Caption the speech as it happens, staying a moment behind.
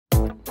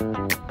What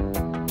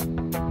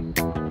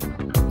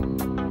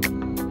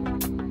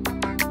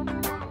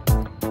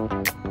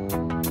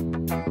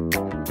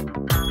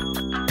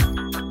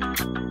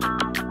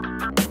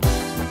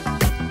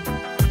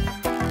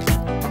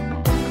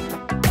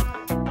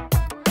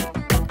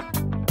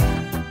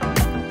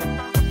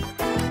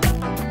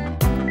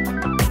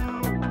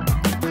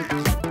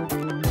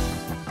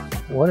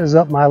is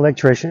up, my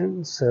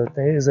electricians? So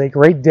today is a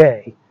great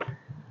day.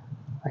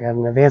 I got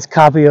an advanced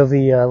copy of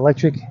the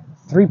Lectric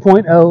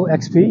 3.0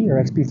 XP or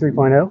XP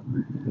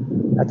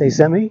 3.0 that they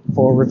sent me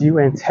for review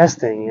and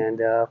testing, and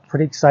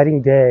pretty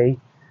exciting day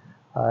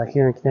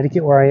here in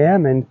Connecticut where I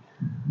am. And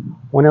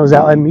when I was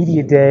out on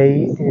media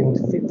day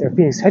in their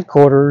Phoenix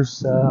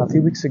headquarters a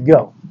few weeks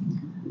ago,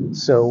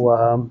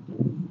 so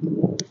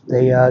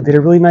they did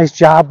a really nice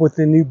job with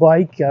the new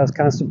bike. I was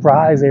kind of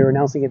surprised they were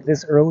announcing it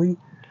this early,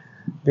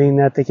 being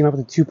that they came up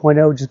with the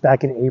 2.0 just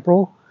back in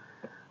April.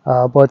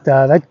 But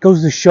that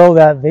goes to show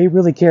that they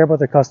really care about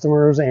their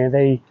customers, and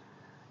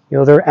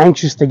they're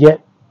anxious to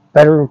get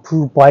better,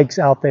 improved bikes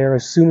out there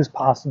as soon as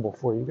possible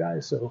for you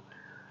guys. So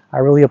I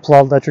really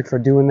applaud Lectric for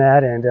doing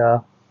that.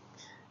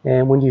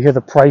 And when you hear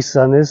the price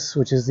on this,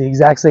 which is the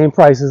exact same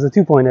price as the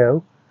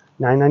 2.0,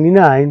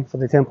 $999 for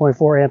the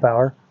 10.4 amp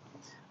hour,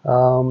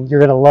 you're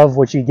gonna love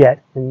what you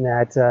get in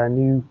that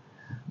new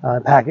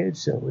package.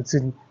 So it's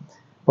in.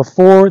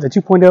 Before, the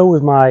 2.0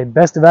 was my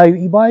best value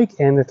e-bike,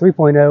 and the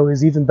 3.0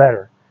 is even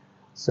better.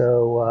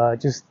 So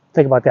just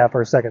think about that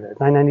for a second there.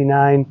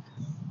 $999,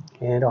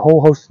 and a whole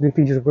host of new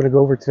features we're going to go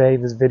over today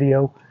in this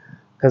video,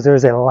 because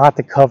there's a lot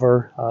to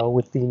cover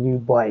with the new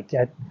bike.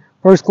 At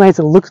first glance,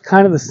 it looks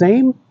kind of the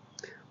same,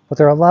 but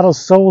there are a lot of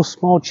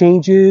small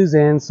changes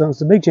and some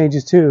big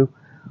changes too,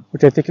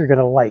 which I think you're going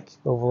to like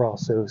overall.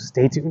 So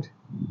stay tuned.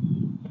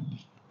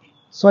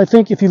 So I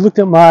think if you looked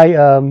at my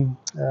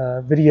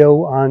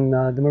video on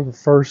November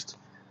 1st,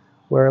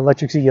 where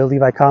Lectric CEO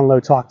Levi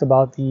Conlow talked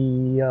about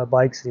the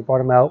bikes and he brought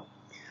them out,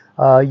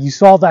 you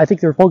saw that I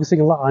think they're focusing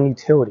a lot on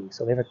utility.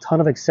 So they have a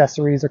ton of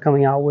accessories they're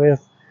coming out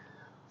with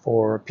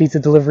for pizza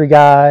delivery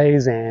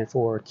guys and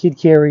for kid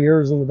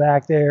carriers in the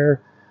back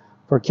there,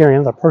 for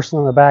carrying another person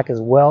on the back as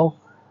well.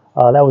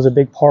 That was a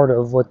big part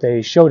of what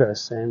they showed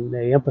us, and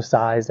they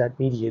emphasized at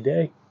media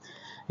day.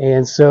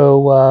 And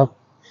so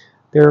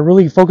they're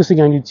really focusing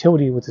on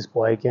utility with this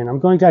bike, and I'm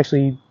going to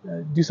actually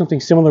do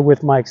something similar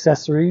with my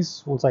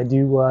accessories once I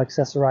do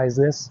accessorize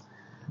this.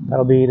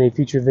 That'll be in a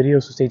future video,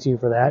 so stay tuned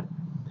for that.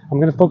 I'm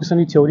going to focus on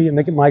utility and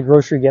make it my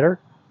grocery getter.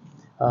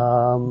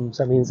 So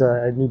that means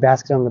a new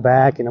basket on the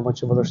back and a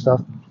bunch of other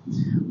stuff.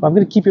 But I'm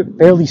going to keep it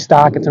fairly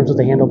stock in terms of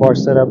the handlebar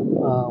setup,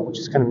 which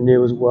is kind of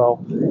new as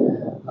well,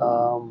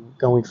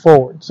 going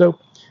forward. So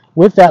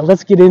with that,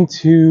 let's get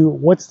into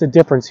what's the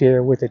difference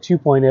here with the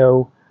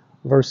 2.0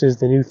 versus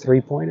the new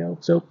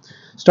 3.0. So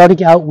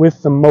starting out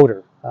with the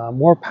motor,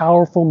 more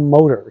powerful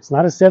motor. It's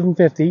not a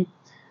 750,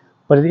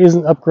 but it is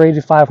an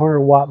upgraded 500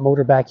 watt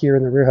motor back here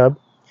in the rear hub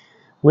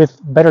with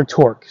better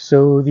torque.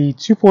 So the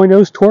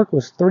 2.0's torque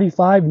was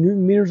 35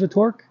 Newton meters of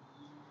torque,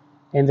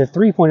 and the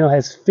 3.0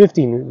 has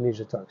 50 Newton meters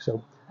of torque.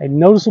 So a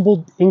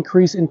noticeable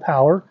increase in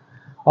power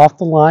off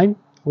the line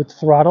with the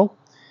throttle,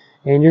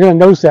 and you're going to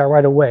notice that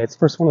right away. It's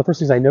one of the first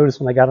things I noticed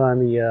when I got on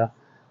the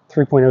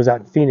 3.0s out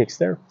in Phoenix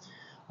there.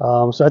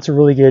 So that's a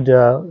really good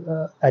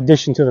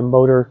addition to the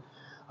motor.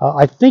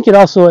 I think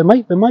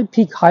it might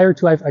peak higher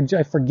too.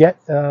 I forget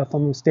if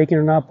I'm mistaken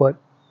or not, but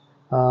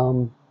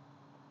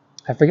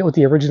I forget what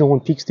the original one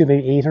peaks to,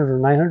 maybe 800 or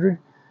 900.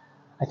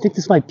 I think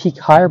this might peak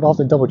higher, but I'll have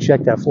to double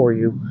check that for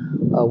you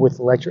with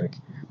Lectric.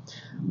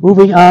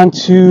 Moving on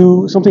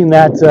to something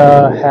that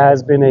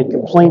has been a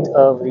complaint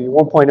of the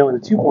 1.0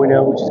 and the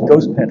 2.0, which is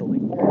ghost pedaling.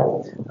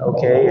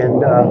 Okay,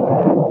 and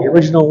the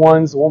original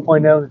ones, the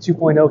 1.0 and the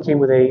 2.0, came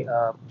with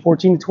a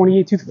 14 to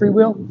 28 tooth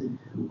freewheel.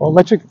 Well,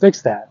 Lectric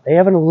fixed that. They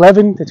have an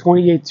 11 to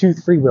 28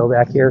 tooth freewheel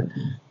back here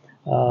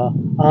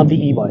on the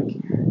e-bike.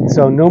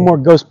 So no more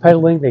ghost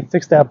pedaling. They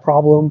fixed that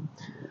problem.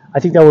 I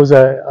think that was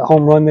a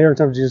home run there in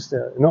terms of just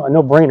a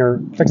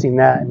no-brainer fixing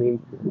that. I mean,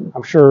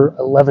 I'm sure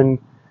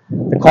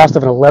the cost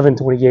of an 11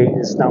 28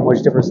 is not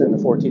much different than the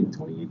 14 to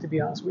 28, to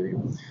be honest with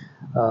you.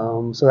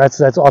 So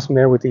that's awesome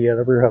there with the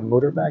rear hub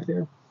motor back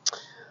there.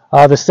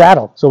 The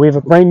saddle. So we have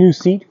a brand new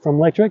seat from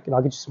Lectric, and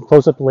I'll get you some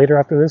close-up later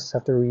after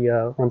we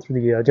run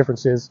through the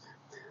differences.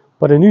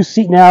 But a new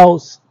seat now,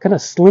 kind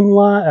of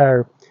slimline,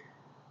 or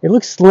it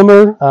looks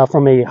slimmer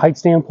from a height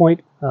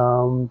standpoint.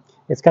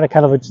 It's got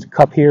kind of just a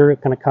cup here,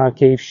 kind of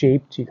concave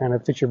shape to kind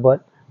of fit your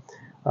butt.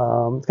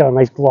 It's got a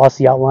nice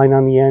glossy outline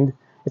on the end.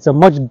 It's a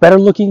much better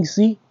looking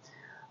seat.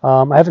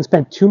 I haven't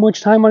spent too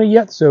much time on it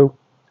yet, so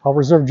I'll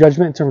reserve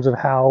judgment in terms of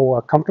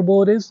how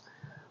comfortable it is.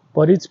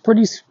 But it's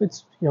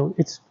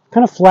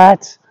kind of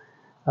flat.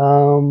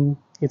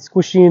 It's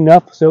squishy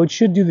enough, so it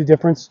should do the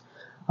difference.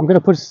 I'm going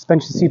to put a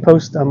suspension seat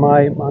post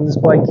on this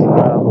bike.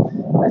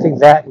 I think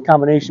that in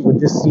combination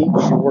with this seat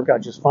should work out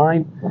just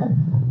fine.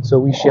 So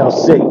we shall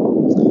see.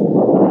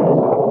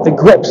 The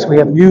grips, we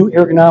have new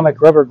ergonomic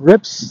rubber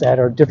grips that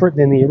are different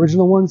than the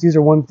original ones. These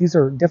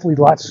are definitely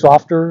a lot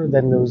softer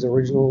than those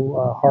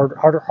original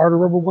harder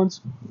rubber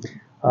ones.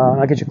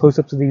 I'll get you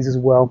close-ups of these as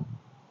well.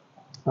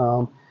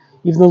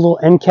 Even the little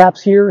end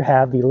caps here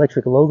have the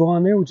Lectric logo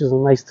on there, which is a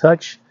nice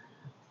touch.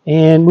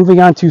 And moving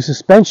on to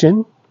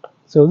suspension.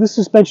 So this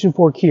suspension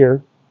fork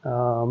here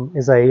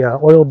is a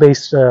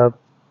oil-based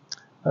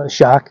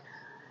shock,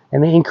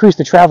 and they increased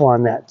the travel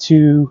on that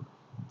to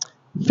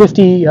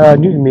 50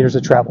 Newton meters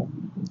of travel,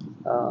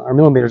 or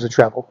millimeters of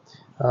travel.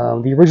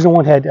 The original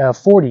one had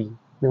 40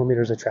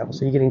 millimeters of travel,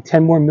 so you're getting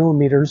 10 more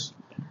millimeters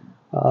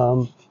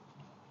on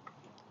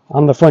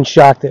the front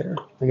shock there.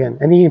 Again,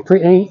 any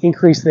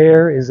increase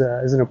there is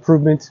an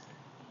improvement,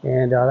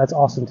 and that's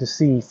awesome to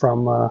see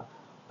from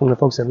the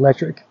folks at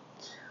Lectric.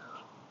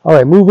 All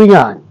right, moving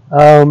on.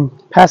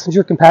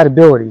 Passenger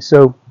compatibility.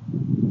 So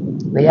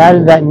they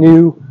added that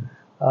new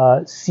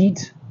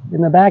seat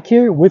in the back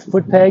here with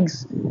foot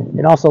pegs,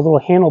 and also a little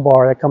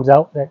handlebar that comes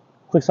out that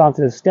clicks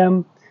onto the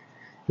stem.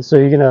 And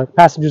so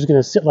passengers are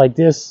gonna sit like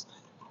this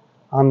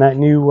on that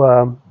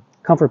new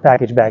comfort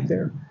package back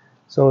there.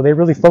 So they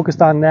really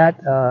focused on that.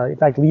 In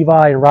fact,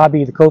 Levi and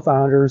Robbie, the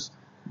co-founders,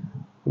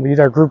 when we did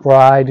our group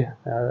ride,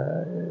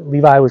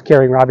 Levi was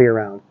carrying Robbie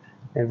around,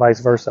 and vice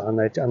versa on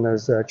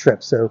those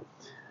trips. So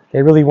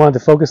they really wanted to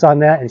focus on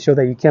that and show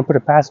that you can put a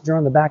passenger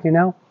on the back here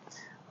now.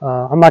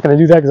 I'm not going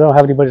to do that because I don't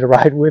have anybody to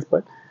ride with,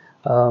 but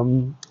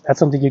that's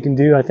something you can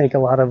do. I think a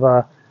lot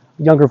of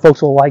younger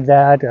folks will like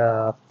that,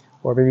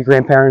 or maybe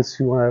grandparents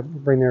who want to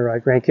bring their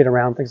grandkid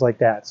around, things like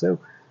that. So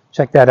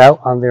check that out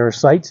on their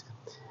site.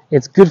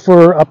 It's good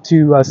for up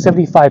to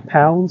 75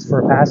 pounds for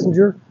a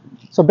passenger.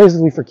 So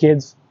basically for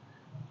kids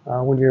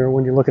when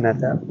you're looking at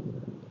that.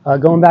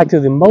 Going back to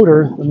the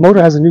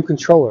motor has a new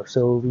controller.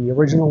 So the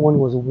original one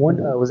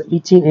was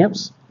 18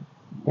 amps,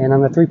 and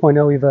on the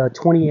 3.0 we have a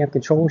 20 amp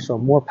controller, so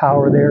more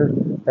power there,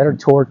 better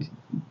torque,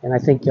 and I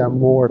think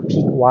more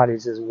peak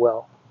wattage as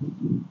well.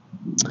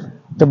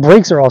 The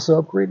brakes are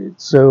also upgraded.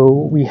 So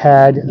we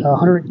had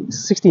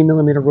 160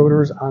 millimeter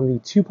rotors on the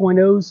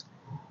 2.0s,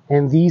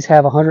 and these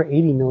have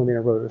 180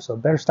 millimeter rotors, so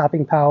better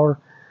stopping power.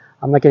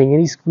 I'm not getting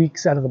any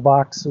squeaks out of the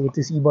box with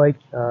this e-bike.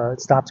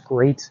 It stops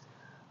great.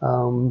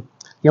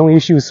 The only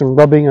issue is some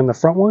rubbing on the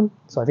front one,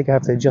 so I think I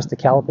have to adjust the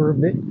caliper a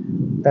bit.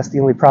 That's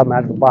the only problem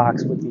out of the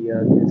box with the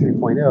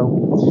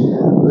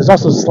 3.0. There's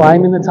also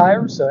slime in the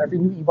tires, so every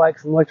new e-bike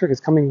from Lectric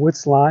is coming with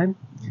slime.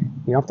 You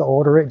don't have to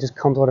order it; it just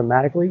comes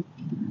automatically.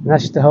 And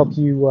that's just to help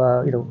you,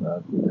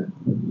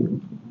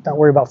 not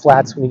worry about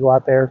flats when you go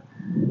out there.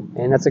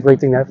 And that's a great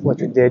thing that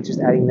Lectric did, just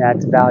adding that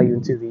value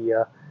into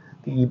the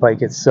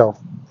e-bike itself.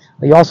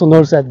 You also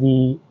notice that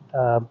the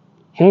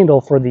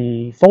handle for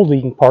the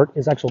folding part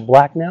is actually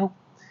black now.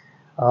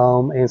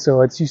 And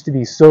so it used to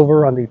be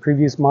silver on the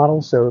previous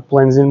model, so it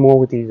blends in more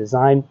with the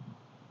design.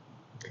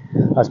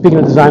 Speaking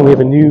of design, we have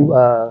a new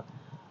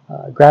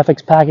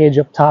graphics package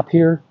up top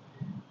here.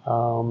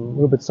 A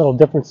little bit subtle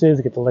differences.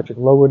 You get the Lectric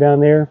logo down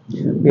there.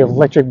 We have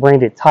Lectric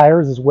branded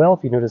tires as well,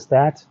 if you notice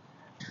that.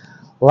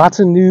 Lots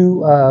of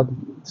new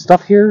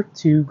stuff here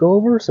to go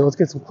over, so let's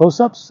get some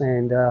close-ups,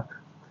 and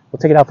we'll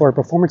take it out for a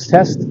performance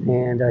test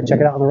and check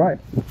it out on the ride.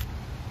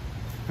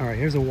 All right,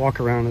 here's a walk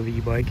around of the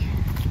e-bike.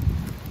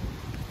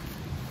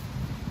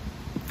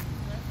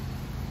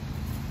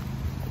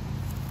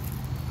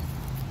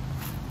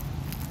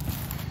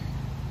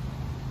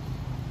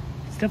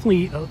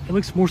 Definitely, it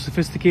looks more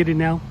sophisticated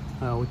now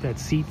with that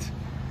seat.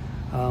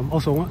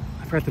 Also,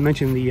 I forgot to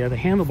mention the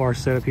handlebar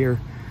setup here.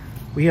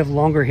 We have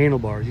longer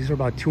handlebars. These are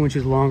about 2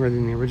 inches longer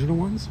than the original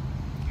ones.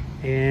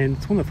 And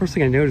it's one of the first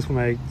things I noticed when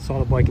I saw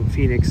the bike in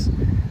Phoenix.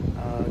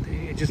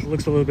 It just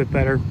looks a little bit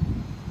better,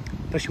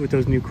 especially with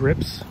those new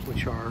grips,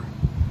 which are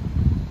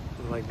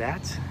like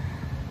that. So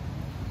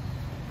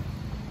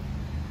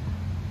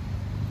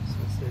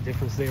that's the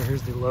difference there.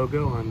 Here's the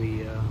logo on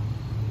the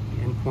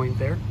end point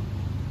there.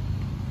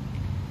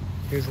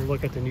 Here's a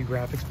look at the new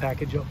graphics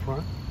package up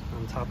front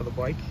on top of the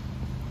bike.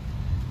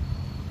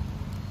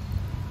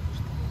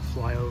 Just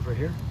fly over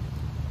here.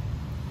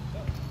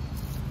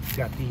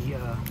 Got the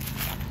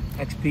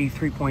XP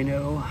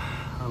 3.0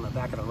 on the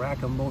back of the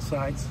rack on both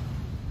sides.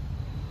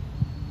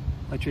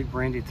 Lectric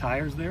branded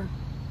tires there.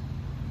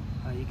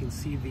 You can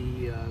see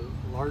the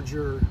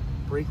larger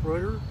brake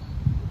rotor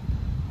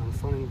on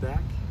front and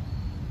back.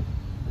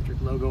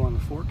 Lectric logo on the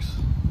forks.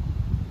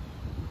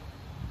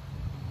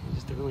 And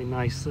just a really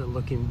nice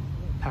looking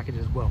package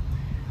as well.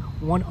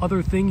 One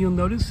other thing you'll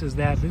notice is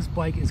that this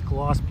bike is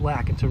gloss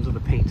black in terms of the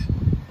paint.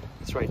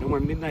 That's right, no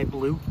more midnight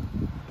blue.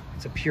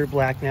 It's a pure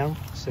black now,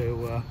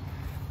 so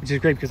which is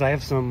great because I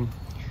have some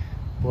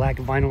black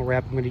vinyl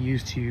wrap I'm going to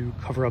use to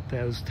cover up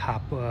those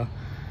top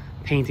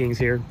paintings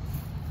here,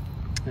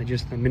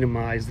 just to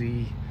minimize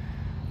the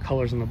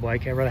colors on the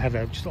bike. I'd rather have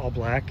that just all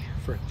black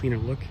for a cleaner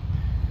look.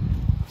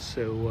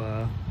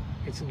 So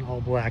it's an all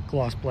black,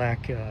 gloss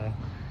black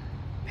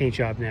paint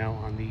job now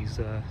on these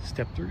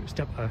step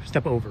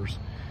overs.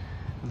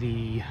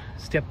 The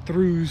step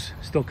throughs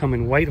still come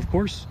in white, of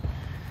course.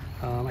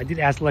 I did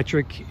ask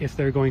Lectric if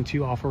they're going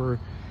to offer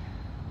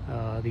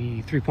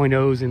The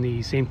 3.0s in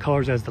the same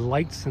colors as the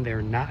lights, and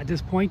they're not at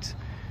this point.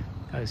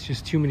 It's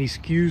just too many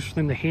SKUs for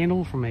them to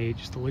handle from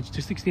just a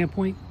logistic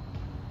standpoint.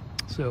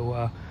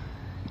 So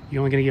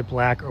you're only going to get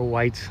black or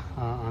white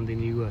on the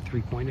new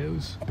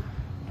 3.0s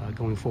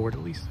going forward,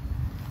 at least.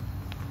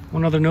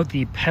 One other note,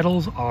 the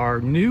pedals are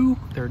new.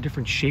 They're a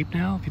different shape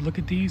now if you look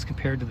at these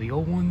compared to the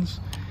old ones,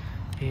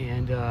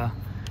 and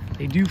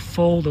they do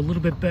fold a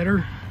little bit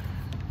better.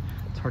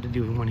 It's hard to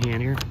do in one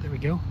hand here. There we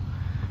go.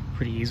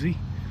 Pretty easy.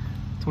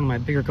 It's one of my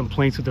bigger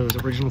complaints with those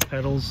original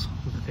pedals,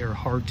 that they're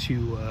hard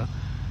to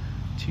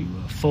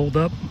fold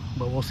up,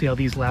 but we'll see how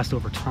these last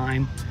over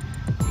time.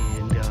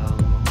 And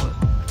but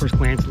at first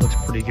glance, it looks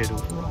pretty good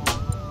overall.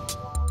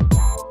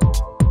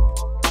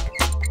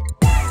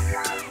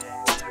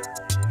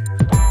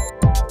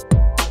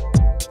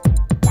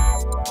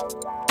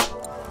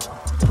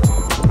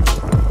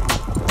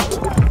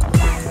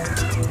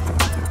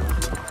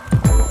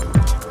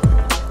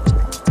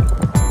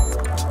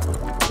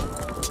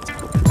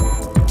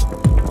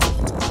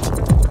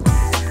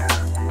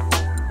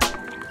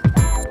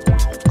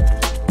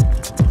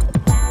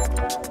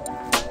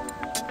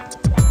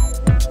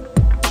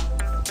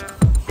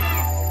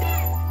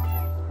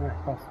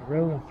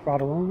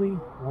 Throttle only.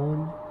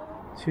 1,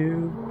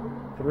 2,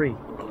 3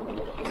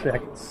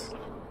 seconds.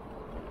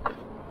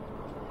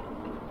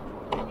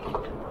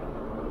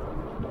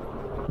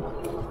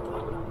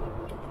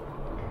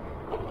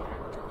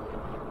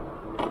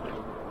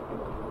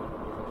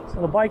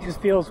 So the bike just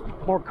feels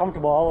more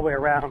comfortable all the way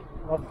around.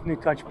 Love new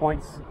touch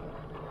points,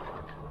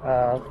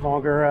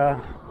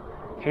 longer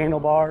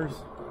handlebars,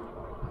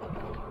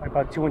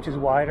 about 2 inches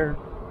wider.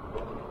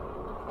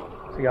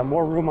 So you got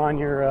more room on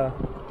your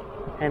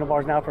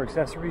handlebars now for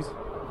accessories.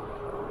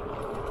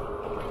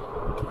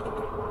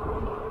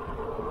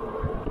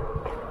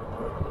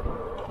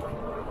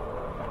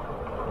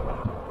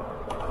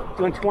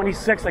 Doing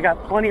 26, I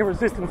got plenty of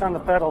resistance on the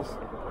pedals.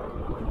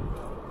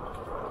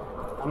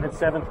 I'm in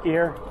 7th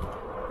gear.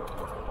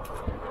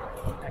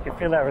 I can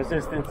feel that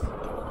resistance.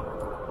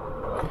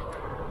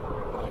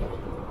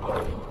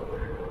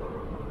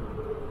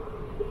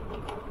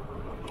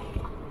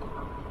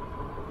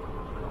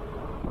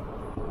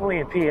 Only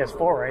in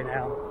PS4 right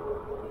now.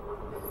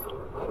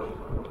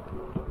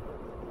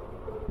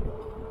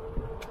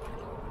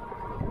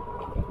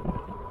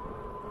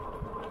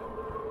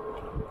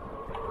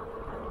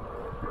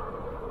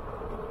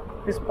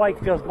 This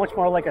bike feels much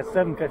more like a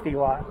 750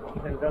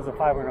 watt than it does a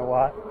 500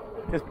 watt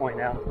at this point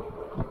now.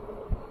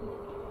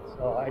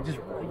 So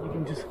you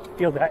can just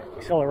feel that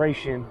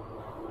acceleration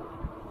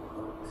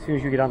as soon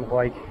as you get on the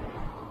bike.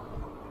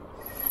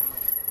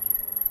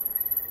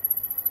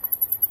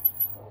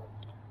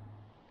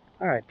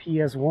 All right,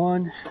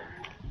 PS1,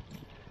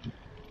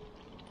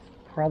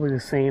 probably the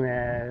same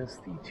as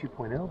the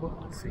 2.0,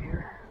 but let's see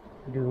here.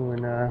 We're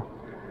doing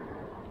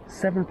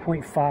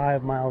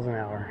 7.5 miles an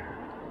hour.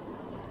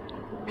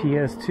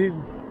 PS2,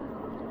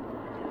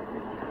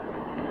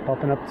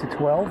 bumping up to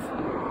 12,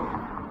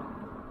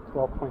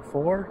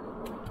 12.4.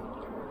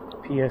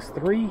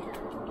 PS3,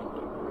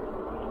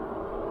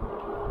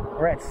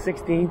 we're at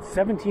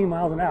 17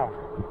 miles an hour,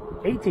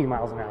 18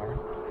 miles an hour.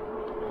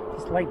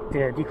 Slight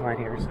decline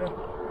here. So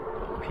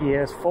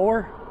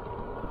PS4,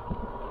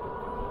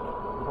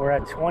 we're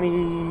at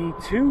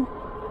 22.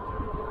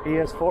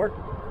 PS4,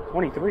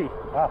 23.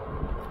 Wow.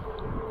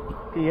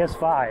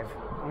 PS5.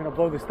 I'm gonna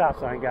blow the stop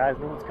sign, guys.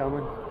 No one's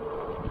coming.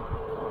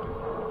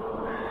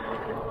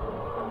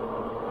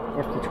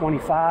 We're up to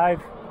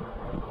 25.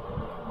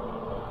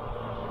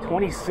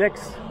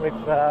 26 with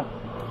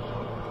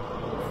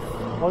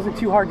wasn't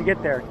too hard to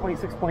get there.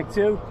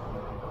 26.2.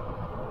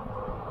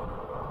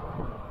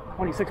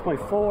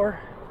 26.4.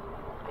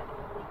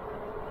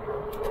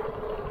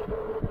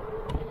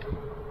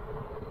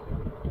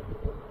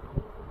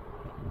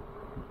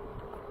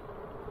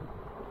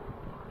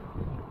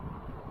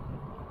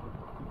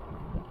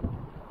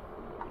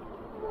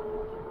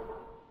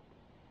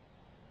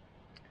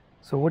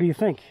 So what do you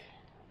think?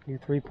 New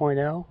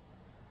 3.0,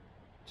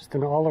 just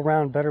an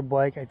all-around better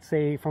bike. I'd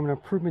say from an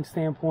improvement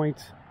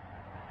standpoint,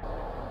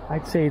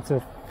 I'd say it's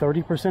a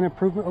 30%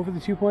 improvement over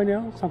the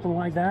 2.0, something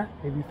like that,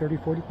 maybe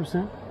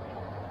 30-40%.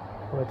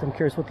 But I'm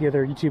curious what the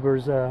other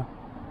YouTubers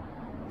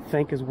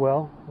think as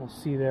well. We'll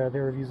see their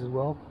reviews as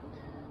well.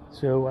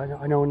 So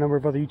I know a number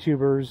of other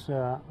YouTubers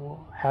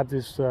have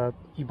this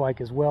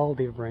e-bike as well.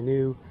 David Brand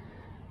New,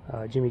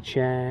 Jimmy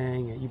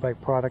Chang, eBike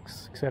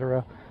products,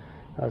 etc.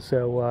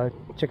 So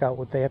check out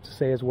what they have to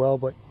say as well.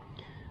 But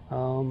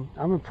I'm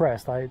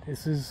impressed.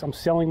 I'm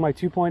selling my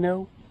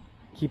 2.0,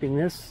 keeping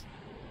this.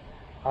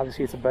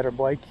 Obviously, it's a better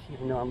bike,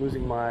 even though I'm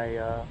losing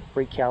my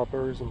brake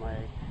calipers and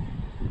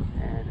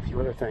a few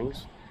other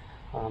things.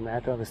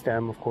 The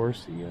stem, of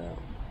course, the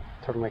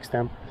turtleneck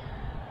stem.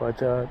 But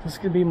this is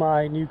gonna be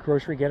my new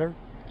grocery getter,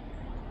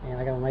 and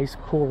I got a nice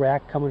cool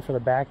rack coming for the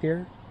back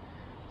there.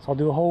 So I'll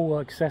do a whole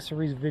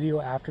accessories video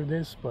after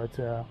this. But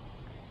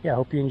yeah, I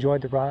hope you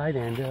enjoyed the ride,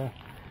 and if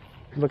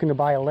you're looking to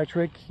buy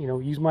electric,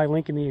 use my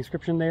link in the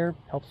description there.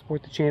 Help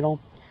support the channel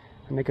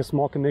and make a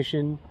small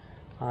commission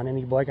on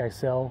any bike I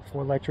sell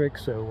for Lectric.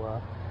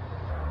 So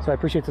so I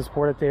appreciate the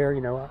support out there.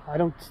 You know,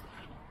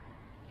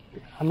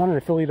 I'm not an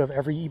affiliate of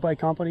every e-bike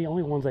company,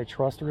 only ones I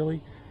trust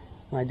really,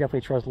 and I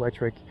definitely trust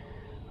Lectric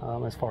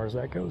as far as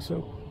that goes.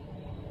 So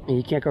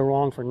you can't go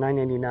wrong for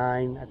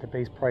 $9.99 at the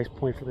base price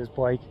point for this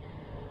bike.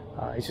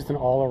 It's just an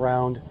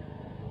all-around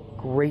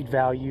great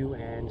value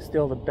and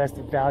still the best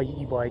value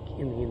e-bike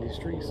in the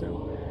industry.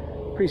 So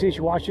appreciate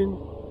you watching.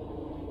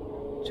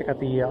 Check out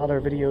the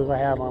other videos I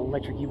have on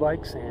electric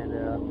e-bikes,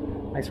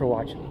 and thanks for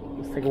watching.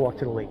 Let's take a walk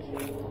to the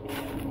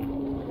lake.